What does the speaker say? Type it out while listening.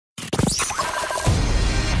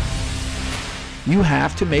you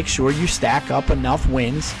have to make sure you stack up enough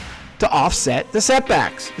wins to offset the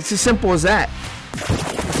setbacks. It's as simple as that.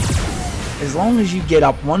 As long as you get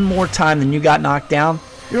up one more time than you got knocked down,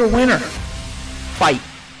 you're a winner. Fight.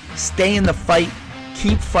 Stay in the fight.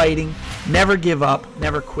 Keep fighting. Never give up.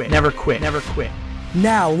 Never quit. Never quit. Never quit.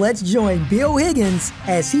 Now let's join Bill Higgins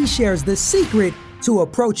as he shares the secret to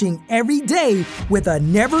approaching every day with a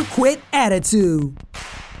never quit attitude.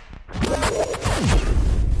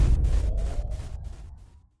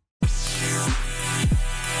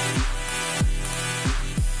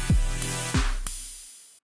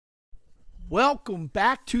 Welcome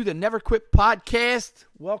back to the Never Quit Podcast.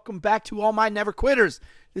 Welcome back to all my Never Quitters.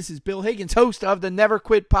 This is Bill Higgins, host of the Never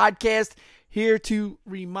Quit Podcast, here to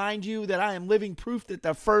remind you that I am living proof that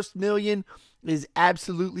the first million is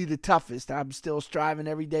absolutely the toughest. I'm still striving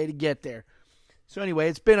every day to get there. So anyway,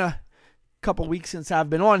 it's been a couple weeks since I've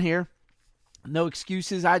been on here. No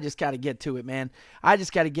excuses. I just got to get to it, man. I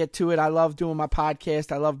just got to get to it. I love doing my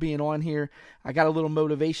podcast. I love being on here. I got a little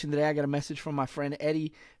motivation today. I got a message from my friend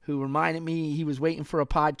Eddie, who reminded me he was waiting for a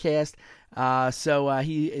podcast. So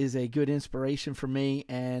he is a good inspiration for me.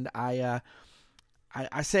 And I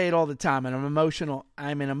say it all the time, and I'm emotional.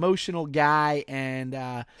 I'm an emotional guy, and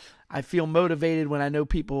I feel motivated when I know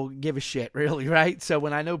people give a shit, really, right? So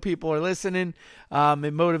when I know people are listening, it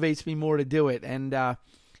motivates me more to do it. And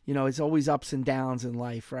it's always ups and downs in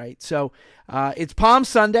life, right? So it's Palm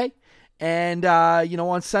Sunday, and,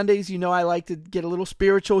 on Sundays, I like to get a little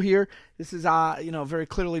spiritual here. This is, very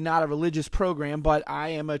clearly not a religious program, but I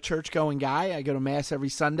am a church-going guy. I go to Mass every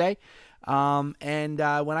Sunday, and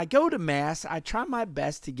when I go to Mass, I try my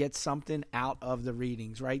best to get something out of the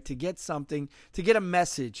readings, right? To get a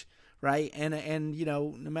message, right? And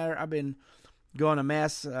no matter, I've been going to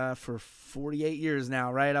Mass for 48 years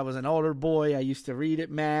now, right? I was an older boy. I used to read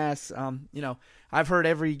at Mass. I've heard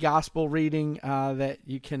every gospel reading that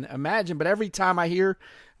you can imagine, but every time I hear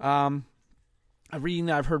a reading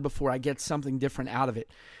that I've heard before, I get something different out of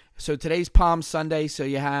it. So today's Palm Sunday, so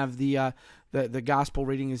you have the gospel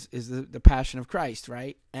reading is the Passion of Christ,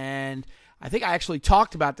 right? And I think I actually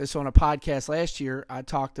talked about this on a podcast last year. I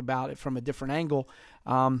talked about it from a different angle.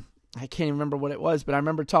 I can't even remember what it was, but I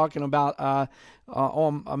remember talking about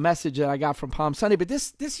on a message that I got from Palm Sunday. But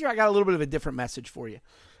this year I got a little bit of a different message for you.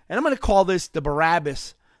 And I'm going to call this the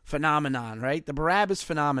Barabbas phenomenon, right? The Barabbas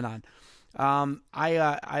phenomenon.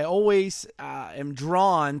 I always am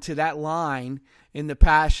drawn to that line in the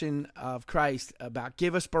Passion of Christ about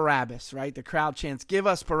give us Barabbas, right? The crowd chants, give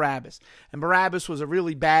us Barabbas. And Barabbas was a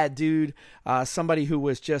really bad dude, somebody who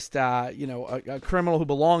was just, a criminal who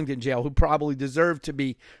belonged in jail, who probably deserved to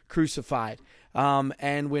be crucified.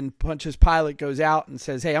 And when Pontius Pilate goes out and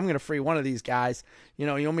says, hey, I'm going to free one of these guys, you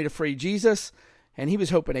want me to free Jesus? And he was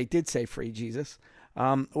hoping they did say free Jesus.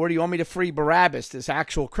 Or do you want me to free Barabbas, this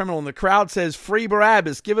actual criminal? And the crowd says, free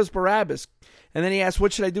Barabbas, give us Barabbas. And then he asks,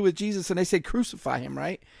 what should I do with Jesus? And they say, crucify him,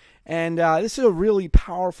 right? And this is a really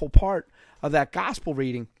powerful part of that gospel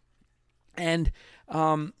reading. And,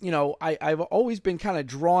 I've always been kind of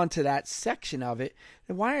drawn to that section of it.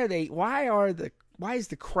 And why is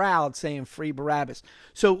the crowd saying free Barabbas?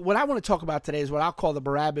 So what I want to talk about today is what I'll call the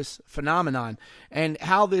Barabbas phenomenon, and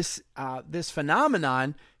how this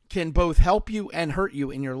phenomenon can both help you and hurt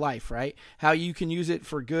you in your life, right? How you can use it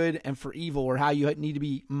for good and for evil, or how you need to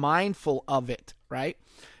be mindful of it, right?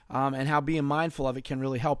 And how being mindful of it can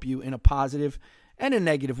really help you in a positive and a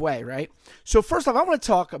negative way, right? So first off, I want to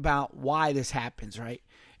talk about why this happens, right?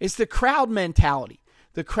 It's the crowd mentality.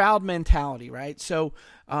 The crowd mentality, right? So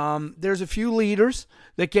there's a few leaders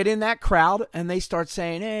that get in that crowd and they start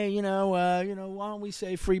saying, hey, why don't we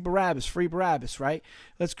say free Barabbas, right?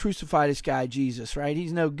 Let's crucify this guy Jesus, right?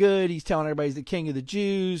 He's no good. He's telling everybody he's the king of the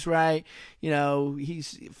Jews, right?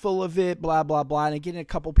 He's full of it, blah, blah, blah. And they get in a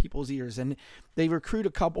couple people's ears and they recruit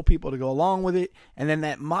a couple people to go along with it. And then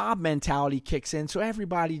that mob mentality kicks in. So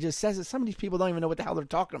everybody just says it. Some of these people don't even know what the hell they're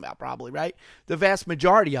talking about, probably, right? The vast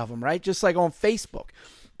majority of them, right? Just like on Facebook.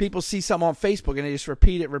 People see something on Facebook and they just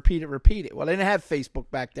repeat it. Well, they didn't have Facebook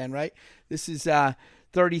back then, right? This is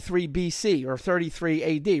 33 BC or 33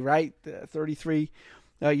 AD, right? 33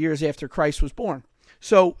 years after Christ was born.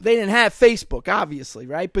 So they didn't have Facebook, obviously,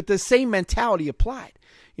 right? But the same mentality applied.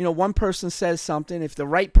 One person says something, if the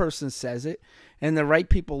right person says it and the right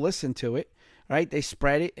people listen to it, right? They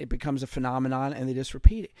spread it, it becomes a phenomenon, and they just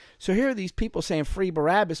repeat it. So here are these people saying free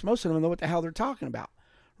Barabbas. Most of them don't know what the hell they're talking about,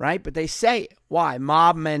 right? But they say it. Why?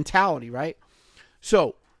 Mob mentality, right?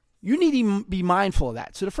 So you need to be mindful of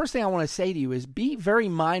that. So the first thing I want to say to you is be very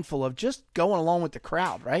mindful of just going along with the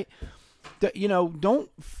crowd, right? Don't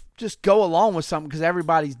just go along with something because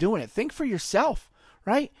everybody's doing it. Think for yourself,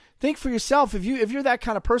 right? Think for yourself. If you're that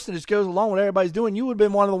kind of person that just goes along with what everybody's doing, you would have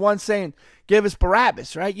been one of the ones saying, give us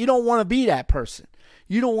Barabbas, right? You don't want to be that person.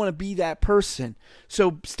 You don't want to be that person.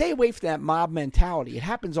 So stay away from that mob mentality. It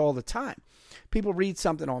happens all the time. People read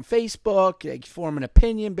something on Facebook, they form an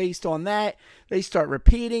opinion based on that. They start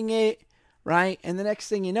repeating it, right? And the next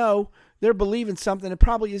thing you know, they're believing something that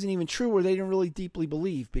probably isn't even true, or they didn't really deeply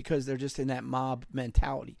believe, because they're just in that mob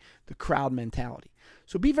mentality, the crowd mentality.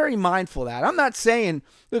 So be very mindful of that. I'm not saying,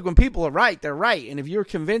 look, when people are right, they're right. And if you're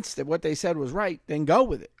convinced that what they said was right, then go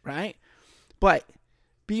with it, right? But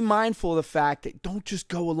be mindful of the fact that don't just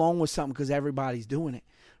go along with something because everybody's doing it.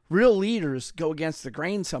 Real leaders go against the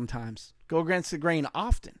grain sometimes, go against the grain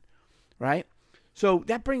often, right? So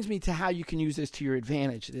that brings me to how you can use this to your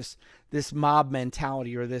advantage, this mob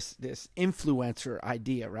mentality, or this influencer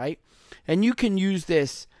idea, right? And you can use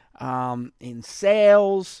this in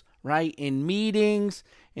sales, right? In meetings,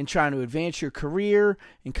 in trying to advance your career,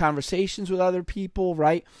 in conversations with other people,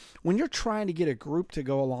 right? When you're trying to get a group to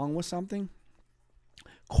go along with something,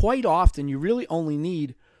 quite often you really only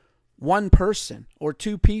need one person or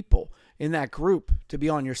two people in that group to be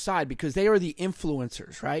on your side, because they are the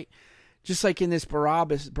influencers, right? Just like in this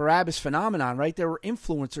Barabbas phenomenon, right? There were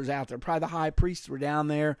influencers out there. Probably the high priests were down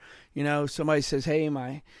there. Somebody says, hey,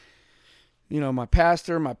 my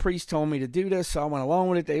pastor, my priest told me to do this, so I went along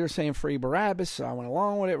with it. They were saying free Barabbas, so I went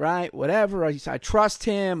along with it, right? Whatever. I trust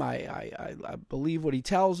him. I believe what he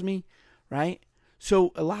tells me, right?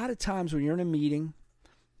 So a lot of times when you're in a meeting,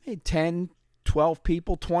 10, 12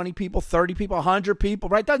 people, 20 people, 30 people, 100 people,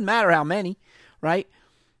 right? Doesn't matter how many, right?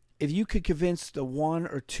 If you could convince the one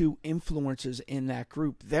or two influencers in that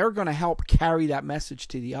group, they're going to help carry that message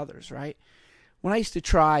to the others, right? When I used to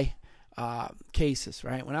try cases,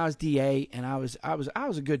 right? When I was DA, and I was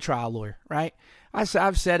a good trial lawyer, right?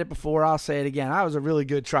 I've said it before, I'll say it again. I was a really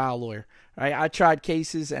good trial lawyer, right? I tried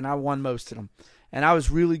cases and I won most of them, and I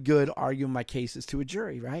was really good arguing my cases to a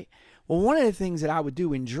jury, right? Well, one of the things that I would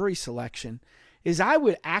do in jury selection is I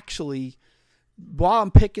would actually, while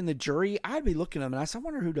I'm picking the jury, I'd be looking at them and I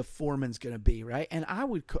wonder who the foreman's going to be, right? And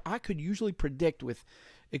I could usually predict with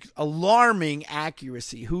alarming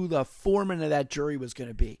accuracy who the foreman of that jury was going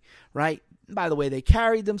to be, right? By the way they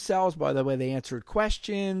carried themselves, by the way they answered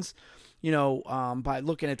questions, by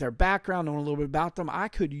looking at their background, knowing a little bit about them, I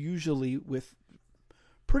could usually, with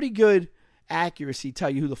pretty good accuracy, tell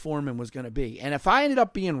you who the foreman was going to be. And if I ended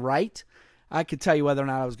up being right, I could tell you whether or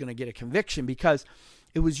not I was going to get a conviction, because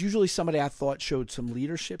it was usually somebody I thought showed some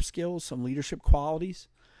leadership skills, some leadership qualities,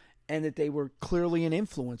 and that they were clearly an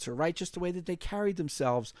influencer, right? Just the way that they carried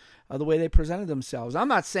themselves, the way they presented themselves. I'm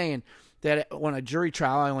not saying that on a jury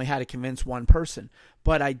trial I only had to convince one person,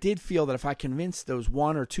 but I did feel that if I convinced those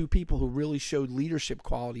one or two people who really showed leadership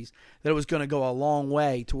qualities, that it was going to go a long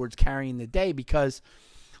way towards carrying the day, because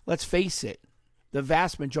let's face it, the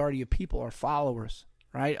vast majority of people are followers,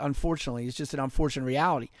 right? Unfortunately, it's just an unfortunate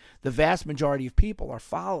reality. The vast majority of people are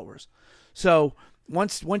followers. So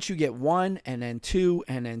once you get one, and then two,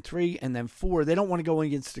 and then three, and then four, they don't want to go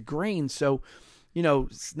against the grain. So,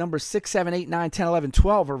 numbers 6, 7, 8, 9, 10, 11,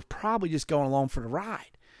 12 are probably just going along for the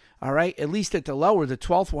ride. All right? At least at the lower, the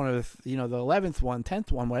 12th one, or the 11th one,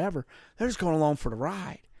 10th one, whatever, they're just going along for the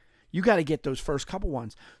ride. You got to get those first couple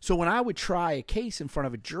ones. So when I would try a case in front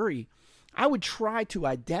of a jury, I would try to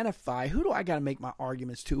identify, who do I got to make my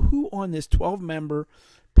arguments to? Who on this 12-member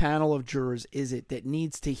panel of jurors is it that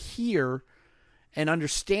needs to hear and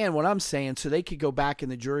understand what I'm saying, so they could go back in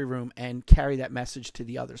the jury room and carry that message to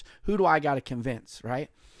the others? Who do I got to convince, right?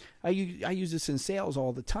 I use this in sales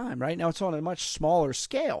all the time, right? Now it's on a much smaller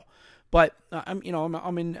scale, but I'm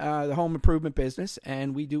in the home improvement business,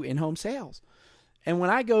 and we do in-home sales. And when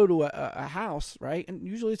I go to a house, right, and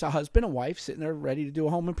usually it's a husband and wife sitting there ready to do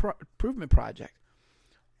a home improvement project,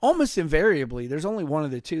 almost invariably there's only one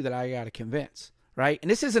of the two that I got to convince, right?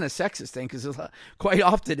 And this isn't a sexist thing, because quite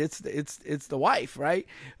often it's the wife, right?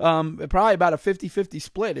 Probably about a 50-50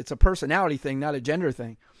 split. It's a personality thing, not a gender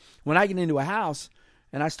thing. When I get into a house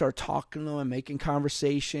and I start talking to them and making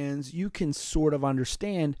conversations, you can sort of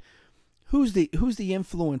understand who's the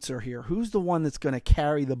influencer here? Who's the one that's going to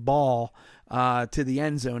carry the ball to the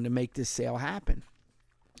end zone to make this sale happen?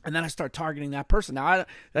 And then I start targeting that person. Now,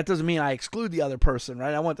 that doesn't mean I exclude the other person,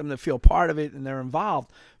 right? I want them to feel part of it and they're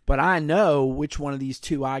involved. But I know which one of these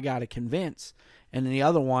two I got to convince. And then the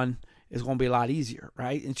other one is going to be a lot easier,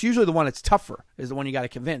 right? It's usually the one that's tougher is the one you got to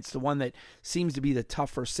convince, the one that seems to be the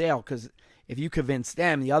tougher sale, because if you convince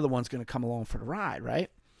them, the other one's going to come along for the ride, right?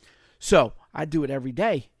 So I do it every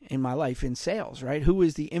day in my life in sales, right? Who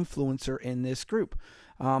is the influencer in this group?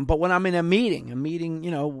 But when I'm in a meeting,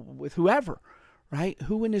 with whoever, right?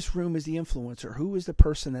 Who in this room is the influencer? Who is the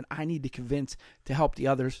person that I need to convince to help the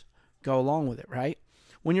others go along with it, right?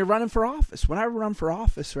 When you're running for office, when I run for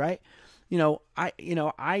office, right?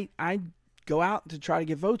 I go out to try to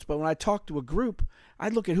get votes, but when I talk to a group, I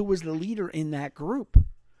look at who was the leader in that group.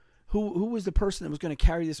 Who was the person that was going to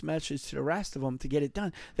carry this message to the rest of them to get it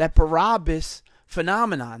done? That Barabbas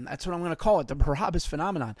phenomenon. That's what I'm going to call it, the Barabbas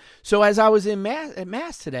phenomenon. So as I was at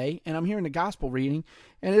Mass today, and I'm hearing the gospel reading,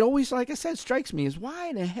 and it always, like I said, strikes me as why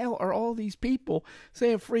in the hell are all these people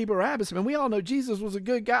saying free Barabbas? I mean, we all know Jesus was a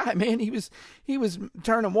good guy, man. He was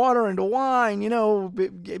turning water into wine,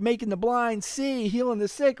 making the blind see, healing the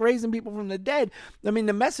sick, raising people from the dead. I mean,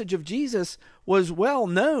 the message of Jesus was well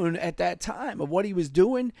known at that time of what he was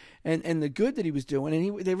doing and the good that he was doing.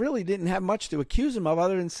 And they really didn't have much to accuse him of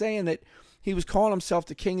other than saying that he was calling himself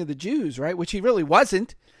the king of the Jews, right? Which he really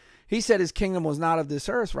wasn't. He said his kingdom was not of this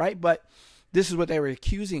earth, right? But this is what they were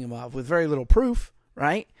accusing him of with very little proof,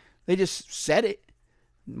 right? They just said it.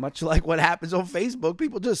 Much like what happens on Facebook.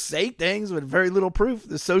 People just say things with very little proof.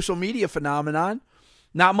 The social media phenomenon,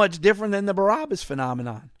 not much different than the Barabbas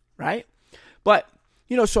phenomenon, right? But,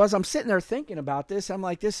 so as I'm sitting there thinking about this, I'm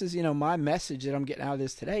like, this is, my message that I'm getting out of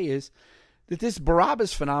this today is that this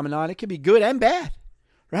Barabbas phenomenon, it can be good and bad.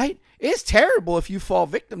 Right? It's terrible if you fall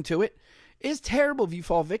victim to it. It's terrible if you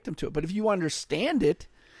fall victim to it. But if you understand it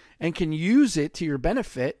and can use it to your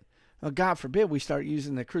benefit, well, God forbid we start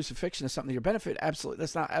using the crucifixion as something to your benefit. Absolutely.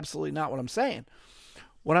 That's absolutely not what I'm saying.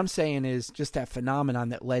 What I'm saying is just that phenomenon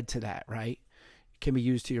that led to that, right? Can be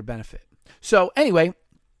used to your benefit. So anyway,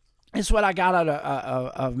 this is what I got out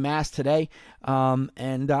of Mass today,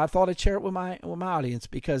 and I thought I'd share it with my audience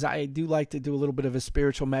because I do like to do a little bit of a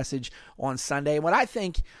spiritual message on Sunday. What I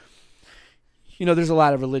think, there's a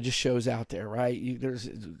lot of religious shows out there, right? There's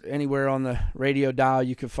anywhere on the radio dial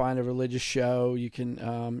you can find a religious show. You can,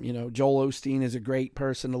 Joel Osteen is a great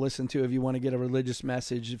person to listen to if you want to get a religious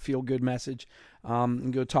message, a feel-good message,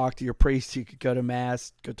 and go talk to your priest. You could go to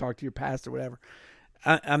Mass, go talk to your pastor, whatever.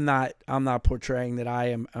 I'm not portraying that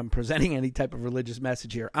I'm presenting any type of religious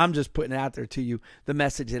message here. I'm just putting out there to you the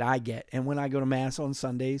message that I get. And when I go to Mass on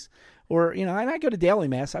Sundays, or, and I go to daily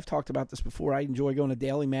Mass, I've talked about this before. I enjoy going to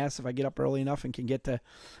daily Mass if I get up early enough and can get to,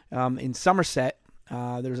 in Somerset,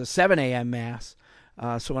 there's a 7 a.m. Mass.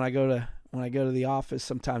 So when I go to the office,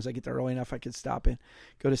 sometimes I get there early enough I can stop in,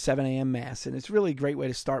 go to 7 a.m. Mass. And it's really a great way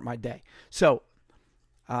to start my day. So,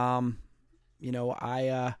 I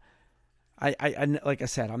like I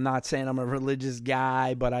said, I'm not saying I'm a religious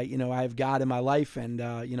guy, but I have God in my life, and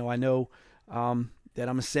I know that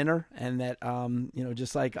I'm a sinner, and that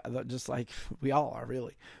just like we all are,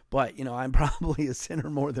 really. But I'm probably a sinner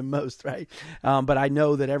more than most, right? But I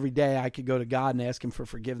know that every day I could go to God and ask Him for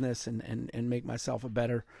forgiveness and make myself a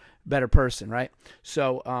better person, right?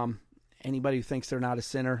 So anybody who thinks they're not a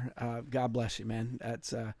sinner, God bless you, man.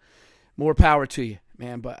 That's more power to you,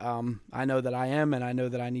 man. But I know that I am, and I know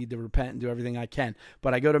that I need to repent and do everything I can.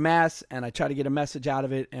 But I go to Mass, and I try to get a message out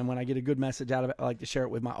of it, and when I get a good message out of it, I like to share it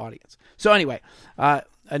with my audience. So anyway,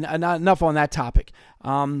 enough on that topic.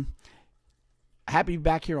 Happy to be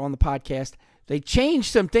back here on the podcast. They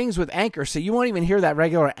changed some things with Anchor, so you won't even hear that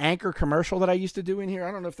regular Anchor commercial that I used to do in here.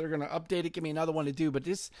 I don't know if they're going to update it, give me another one to do, but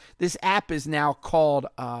this app is now called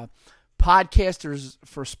Podcasters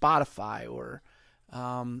for Spotify, or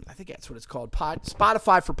I think that's what it's called.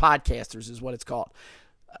 Spotify for Podcasters is what it's called.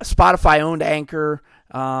 Spotify owned Anchor.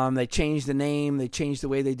 They changed the name. They changed the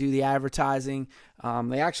way they do the advertising.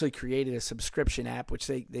 They actually created a subscription app, which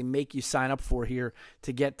they make you sign up for here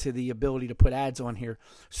to get to the ability to put ads on here.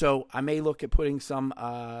 So I may look at putting some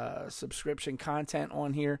subscription content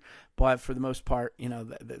on here, but for the most part,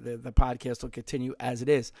 the podcast will continue as it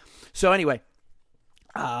is. So anyway,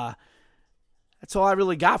 that's all I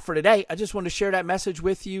really got for today. I just wanted to share that message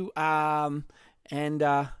with you, and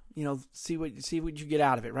see what you get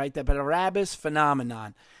out of it, right? That Barabbas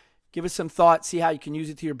phenomenon. Give it some thought, see how you can use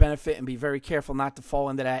it to your benefit, and be very careful not to fall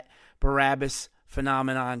into that Barabbas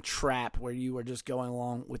phenomenon trap where you are just going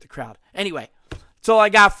along with the crowd. Anyway, that's all I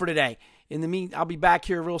got for today. In the meantime, I'll be back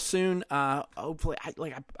here real soon. Hopefully,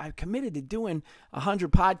 I committed to doing 100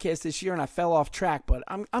 podcasts this year, and I fell off track. But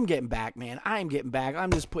I'm getting back, man. I am getting back. I'm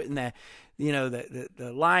just putting the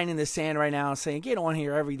line in the sand right now and saying, get on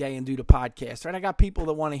here every day and do the podcast, right? I got people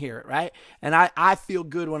that want to hear it, right? And I feel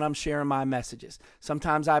good when I'm sharing my messages.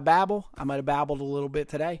 Sometimes I babble. I might have babbled a little bit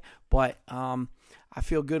today, but I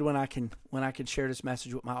feel good when I can share this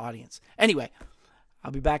message with my audience. Anyway,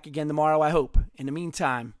 I'll be back again tomorrow, I hope. In the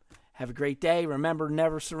meantime, have a great day. Remember,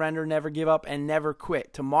 never surrender, never give up, and never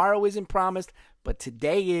quit. Tomorrow isn't promised, but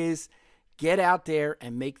today is. Get out there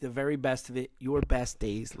and make the very best of it. Your best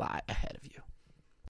days lie ahead of you.